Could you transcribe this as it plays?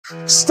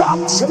Stop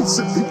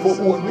chasing people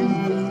who are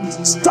leaving.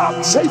 Stop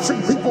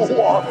chasing people who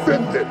are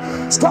offended.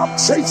 Stop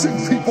chasing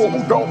people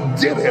who don't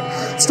get it.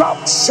 Stop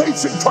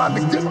chasing trying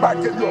to get back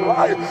in your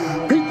life.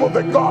 People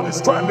that God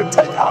is trying to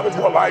take out of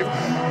your life.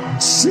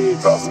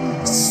 Jesus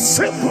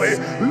simply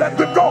let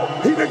them go.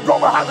 He didn't go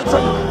behind and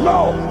say,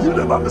 no, you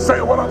didn't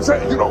understand what I'm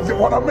saying. You don't get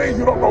what I mean.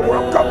 You don't know where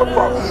I'm coming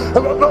from.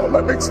 No,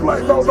 let me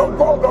explain. No, don't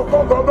go.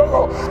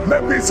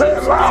 Let me say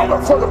it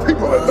louder for the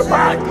people in the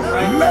back.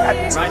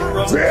 Let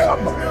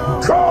them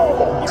go.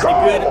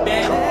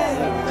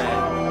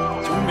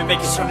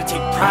 Making sure to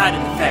take pride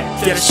in the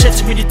fact that I shed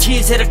so many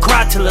tears that I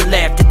cried till I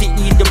laughed. At the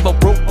end of my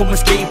rope,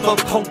 almost gave up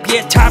hope.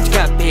 Yeah, times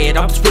got bad,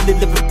 I was really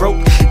living broke.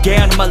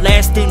 Down on my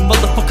last thing,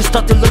 motherfuckers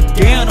start to look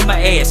down on my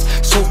ass.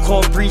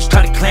 So-called breach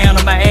try to clown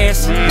on my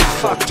ass.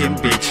 Fuck them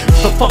bitches.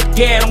 But fuck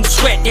that, don't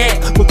sweat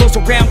that. What goes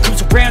around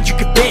comes around, you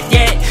can bet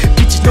that.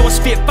 Bitches know I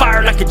spit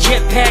fire like a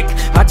jetpack.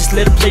 I just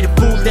let them play the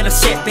fool, then I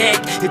sat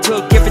back. It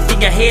took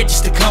everything I had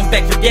just to come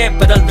back to that.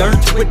 But I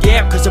learned to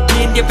adapt, cause I've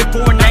been there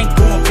before and I ain't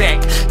going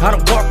back. I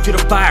don't walk through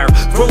the fire,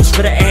 rose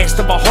for the ass,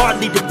 then my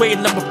heart lead the way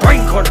and let my brain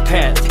caught the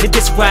path. And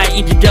that's why I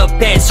ended up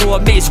bad, so I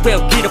may as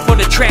well get up on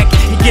the track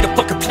and get a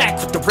fucking plaque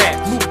with the rap.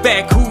 Move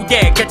back, who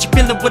that? Got you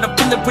feeling what I'm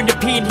feeling when the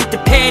pen hit the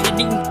pad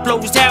and it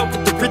flows out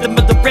with the rhythm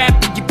of the rap.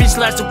 And you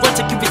visualize the words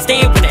like you was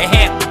there when it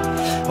happened.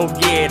 Oh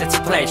yeah, that's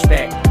a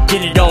flashback.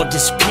 Then it all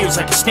disappears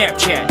like a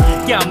Snapchat.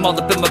 Yeah, I'm all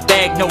up in my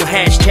bag, no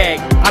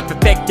hashtag. I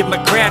perfected my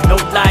craft, no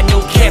lie,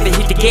 no cap. And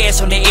hit the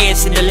gas on the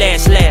ass in the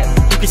last lap.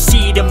 You can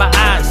see it in my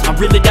eyes, I'm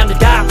really down to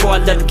die before I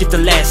let them get the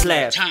last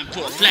laugh. Time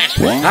for a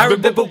flashback. I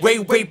remember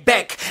way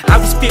back, I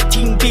was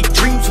 15, big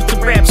dreams with the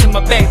raps in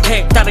my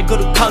backpack. Thought I'd go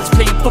to college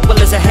playing football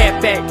as a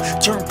halfback.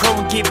 Turn pro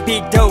and get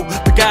big dough,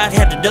 but God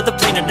had another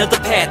plan, another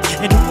path.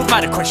 And who am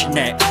I to question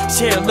that?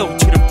 Say hello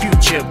to the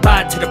future,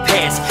 bye to the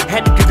past.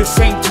 Had to do the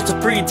same to the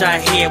friends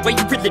I had. Why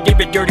you really did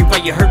it dirty, why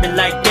you hurt me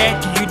like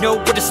that? Do you know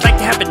what it's like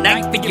to have a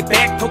knife in your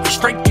back, poking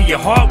straight through your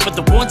heart with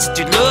the ones that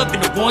you love and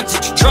the ones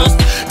that you trust?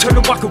 Turn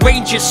to walk away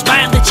and just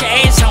smile at your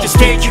ass on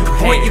stage. You can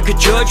point, you can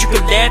judge, you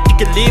can laugh, you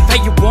can live how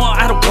you want.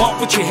 I don't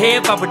want what you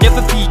have, I would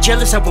never be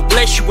jealous, I will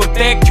bless you in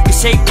fact. You can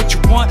say what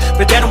you want,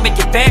 but that don't make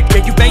it back.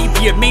 Yeah, you may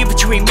be a man,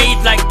 but you ain't made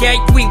like that.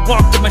 You ain't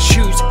walked in my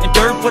shoes and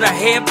dirt what I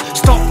have.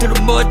 Stomped through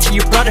the mud till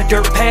you brought a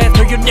dirt path.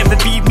 No, you'll never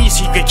be me,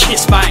 so you can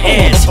kiss my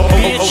ass.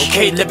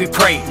 Okay, let me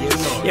pray.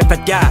 If I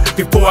die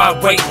before I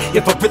wait,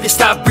 if I really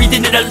stop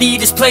breathing and I leave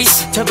this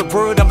place, tell the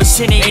world I'm a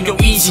sinner, ain't no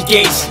easy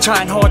days.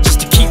 Trying hard just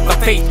to keep my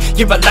faith,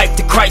 give my life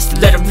to Christ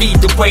and let him lead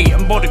the way.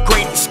 I'm on a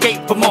great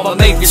escape from all my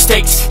made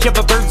mistakes. Yeah,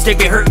 my birds, they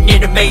be hurting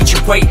in a major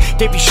way.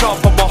 They be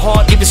sharp on my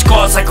heart, leaving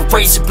scars like a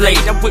razor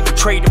blade. I wouldn't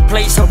trade a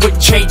place, I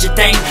wouldn't change a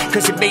thing,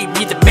 cause it made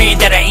me the man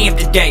that I am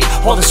today.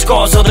 All the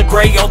scars, all the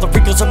gray, all the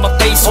wrinkles on my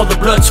face, all the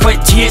blood,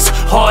 sweat, tears,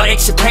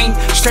 heartaches and pain,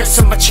 stress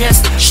on my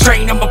chest,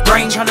 strain on my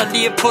brain. Trying to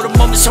live for the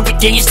moment, so we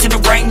danced in the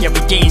rain. Yeah,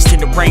 we danced in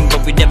the rain,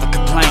 but we never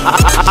complained.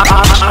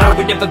 I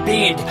would never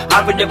bend,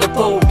 I would never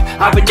fold,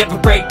 I would never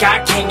break.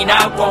 I can and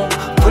I won't.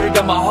 Put it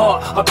on my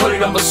heart, I put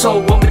it on my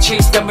soul. I'ma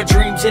chase down my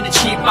dreams and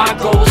achieve my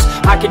goals.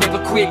 I can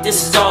never quit,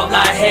 this is all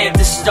I have,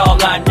 this is all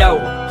I know.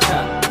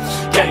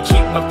 Gotta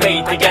keep my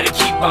faith, I gotta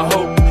keep my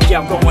hope. Yeah,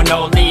 I'm going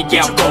all in,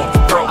 yeah, I'm going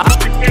for broke.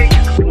 You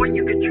can point,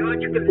 you can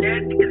judge, you can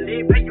laugh, you can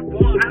live how you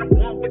want. I don't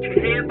want what you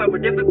have, I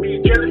would never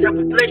be jealous, I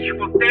would bless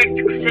you in fact.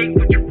 You can say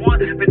what you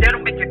want, but that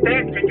don't make it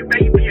back. And you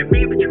may be a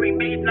man, but you ain't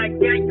made like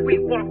that. You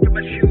ain't walked in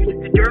my shoes,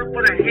 the dirt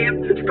what I have.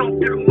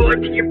 Stomped through the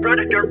mud till you brought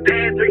a dirt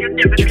path. Or you'll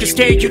never. You can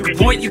stare, you can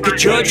point, you can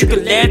judge, you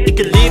can laugh, you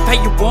can live how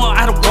you want.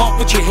 I don't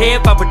want what you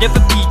have, I would never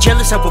be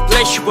jealous, I would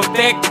bless you in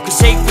fact. You can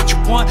say what you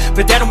want,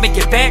 but that don't make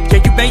it back.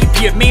 Yeah, you may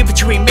be a man,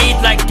 but you ain't made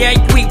like that.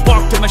 You ain't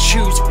walked in my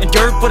shoes, and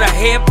dirt what I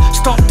have.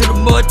 Stomped through the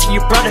mud till you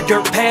brought a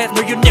dirt path.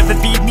 No, you'll never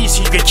be me,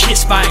 so you can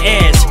kiss my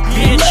ass,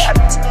 bitch.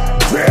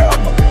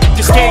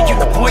 You can stare, you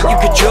can point, you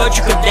can judge,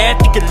 you can laugh,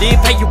 you can live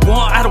how you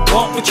want. I don't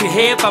want what you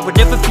have, I would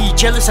never be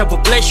jealous, I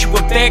would bless you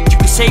in fact. You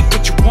can say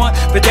what you want,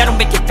 but that don't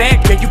make it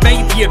fact. Yeah, you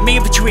may be a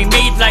man, but you ain't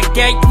made like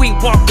that. You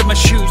ain't walked in my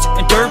shoes,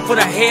 and dirt what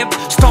I have.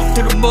 Stomped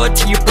through the mud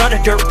till you brought a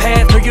dirt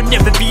path. No, you'll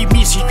never be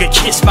me, so you can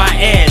kiss my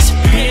ass,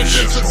 bitch.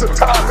 This is a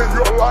time in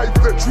your life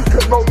that you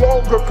can no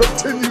longer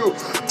continue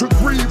to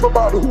grieve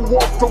about who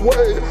walked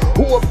away,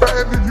 who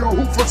abandoned you,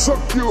 who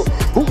forsook you,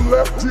 who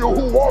left you,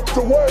 who walked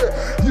away.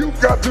 You've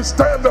got to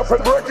stand up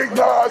and recognize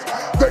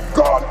that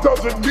God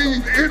doesn't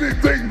need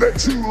anything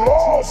that you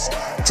lost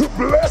to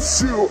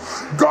bless you.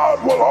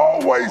 God will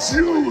always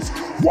use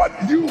what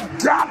you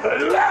got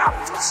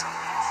left.